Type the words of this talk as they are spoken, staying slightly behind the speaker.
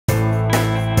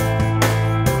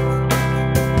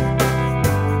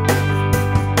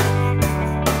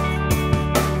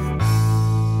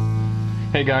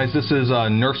Hey guys, this is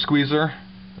Nerf Squeezer,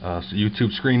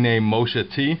 YouTube screen name Moshe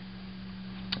T,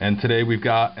 and today we've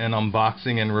got an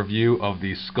unboxing and review of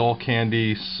the Skull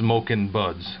Candy Smokin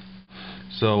Buds.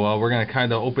 So we're going to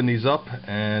kind of open these up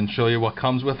and show you what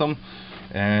comes with them,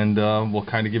 and we'll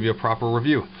kind of give you a proper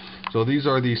review. So these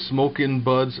are the Smokin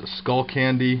Buds Skull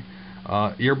Candy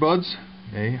earbuds.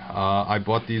 Okay, I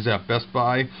bought these at Best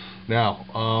Buy.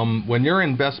 Now, when you're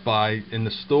in Best Buy, in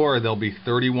the store they'll be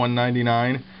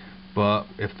 $31.99. But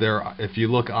if you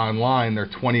look online, they're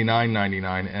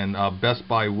 $29.99, and Best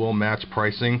Buy will match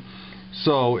pricing.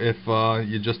 So if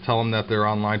you just tell them that they're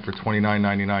online for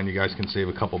 $29.99, you guys can save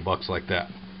a couple bucks like that.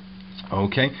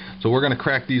 Okay, so we're going to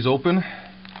crack these open.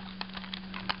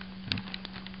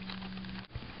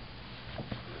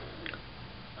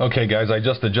 Okay guys, I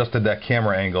just adjusted that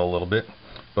camera angle a little bit,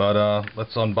 but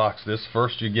let's unbox this.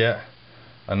 First you get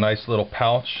a nice little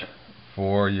pouch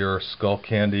for your Skull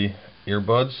Candy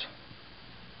earbuds.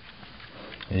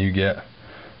 You get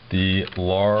the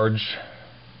large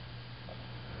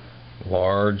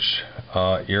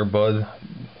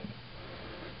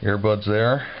earbuds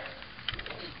there.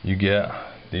 You get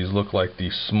these, look like the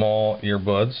small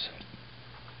earbuds,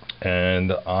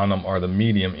 and on them are the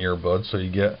medium earbuds, so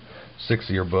you get 6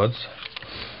 earbuds.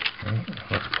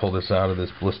 Let's pull this out of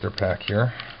this blister pack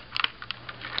here.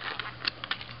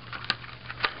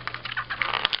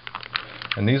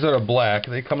 And these are the black.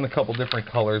 They come in a couple different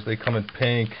colors. They come in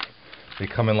pink. They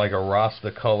come in like a Rasta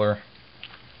color.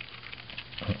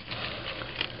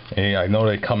 Hey, I know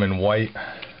they come in white.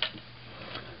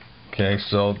 Okay,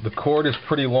 so the cord is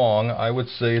pretty long. I would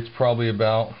say it's probably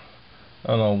about, I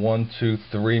don't know, 1, 2,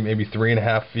 3, maybe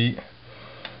 3.5 feet.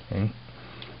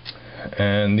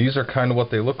 And these are kind of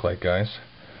what they look like, guys.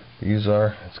 These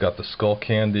are, it's got the Skull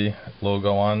Candy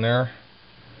logo on there.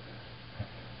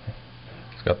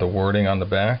 It's got the wording on the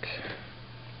back,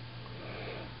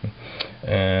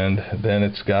 and then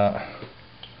it's got,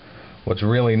 what's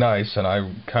really nice, and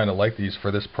I kind of like these for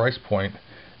this price point,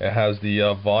 it has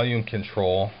the volume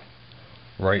control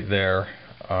right there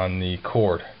on the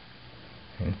cord.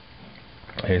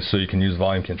 Okay, so you can use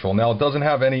volume control. Now it doesn't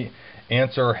have any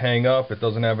answer or hang up. It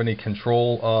doesn't have any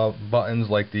control buttons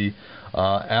like the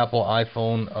Apple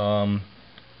iPhone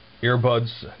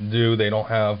earbuds do. They don't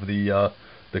have the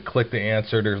click to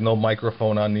answer. There's no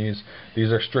microphone on these.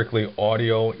 These are strictly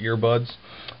audio earbuds.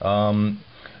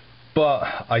 But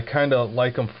I kind of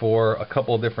like them for a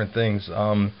couple of different things.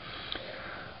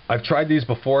 I've tried these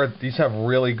before. These have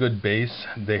really good bass.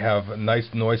 They have nice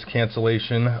noise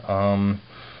cancellation.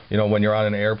 You know, when you're on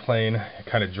an airplane, it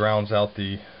kind of drowns out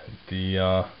the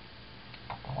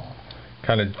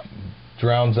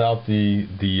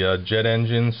jet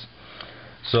engines.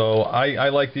 So I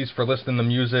like these for listening to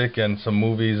music and some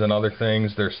movies and other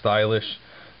things. They're stylish.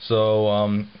 So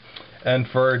and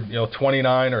for, you know,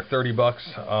 29 or 30 bucks,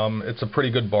 it's a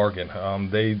pretty good bargain.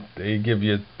 They give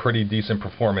you pretty decent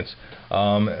performance.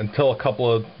 Until a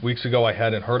couple of weeks ago, I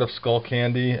hadn't heard of Skull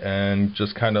Candy, and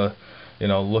just kind of, you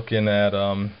know, looking at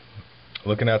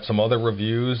some other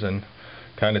reviews and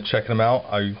kind of checking them out,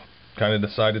 I kind of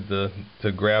decided to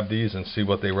grab these and see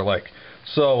what they were like.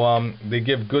 So they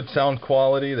give good sound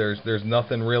quality. There's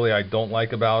nothing really I don't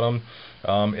like about them.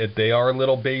 They are a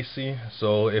little bassy,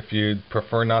 so if you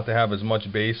prefer not to have as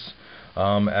much bass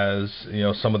as, you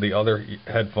know, some of the other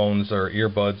headphones or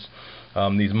earbuds,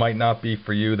 these might not be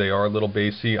for you. They are a little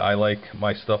bassy. I like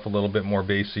my stuff a little bit more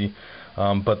bassy,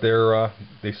 but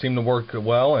they seem to work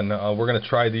well, and we're going to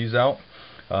try these out.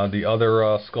 The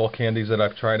other Skull Candies that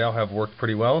I've tried out have worked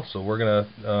pretty well, so we're going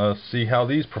to see how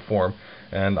these perform,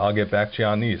 and I'll get back to you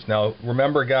on these. Now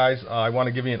remember guys, I want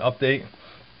to give you an update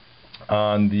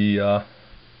on the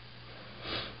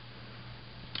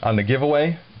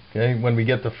giveaway. Okay, when we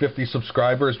get to 50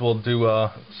 subscribers, we'll do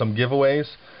some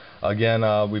giveaways. Again,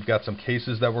 we've got some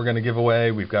cases that we're going to give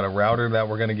away. We've got a router that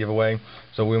we're going to give away.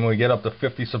 So when we get up to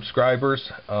 50 subscribers,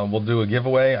 we'll do a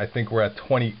giveaway. I think we're at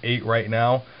 28 right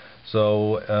now.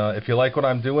 So if you like what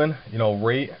I'm doing, you know,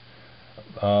 rate,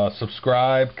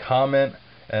 subscribe, comment,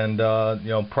 and you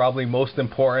know, probably most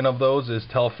important of those is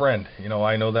tell a friend. You know,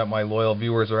 I know that my loyal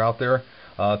viewers are out there.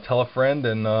 Tell a friend,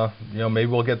 and you know,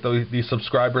 maybe we'll get these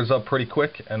subscribers up pretty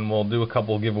quick, and we'll do a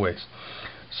couple of giveaways.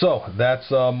 So that's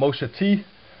Moshe T,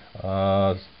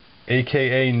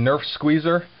 aka Nerf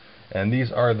Squeezer, and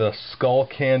these are the Skull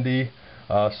Candy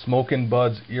Smokin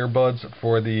Buds earbuds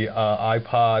for the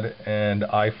iPod and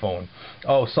iPhone.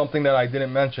 Oh, something that I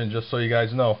didn't mention, just so you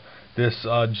guys know, this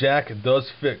jack does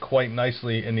fit quite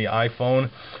nicely in the iPhone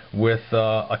with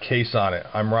a case on it.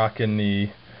 I'm rocking the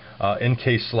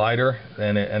in-case slider,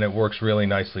 and it works really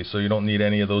nicely, so you don't need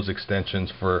any of those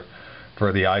extensions for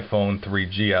for the iPhone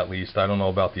 3G at least. I don't know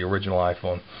about the original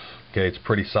iPhone. Okay, it's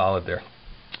pretty solid there.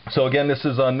 So again, this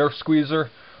is Nerf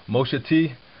Squeezer, Moshe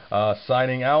T,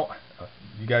 signing out.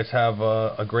 You guys have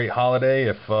a great holiday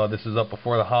if this is up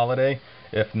before the holiday.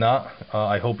 If not,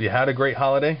 I hope you had a great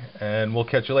holiday, and we'll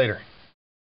catch you later.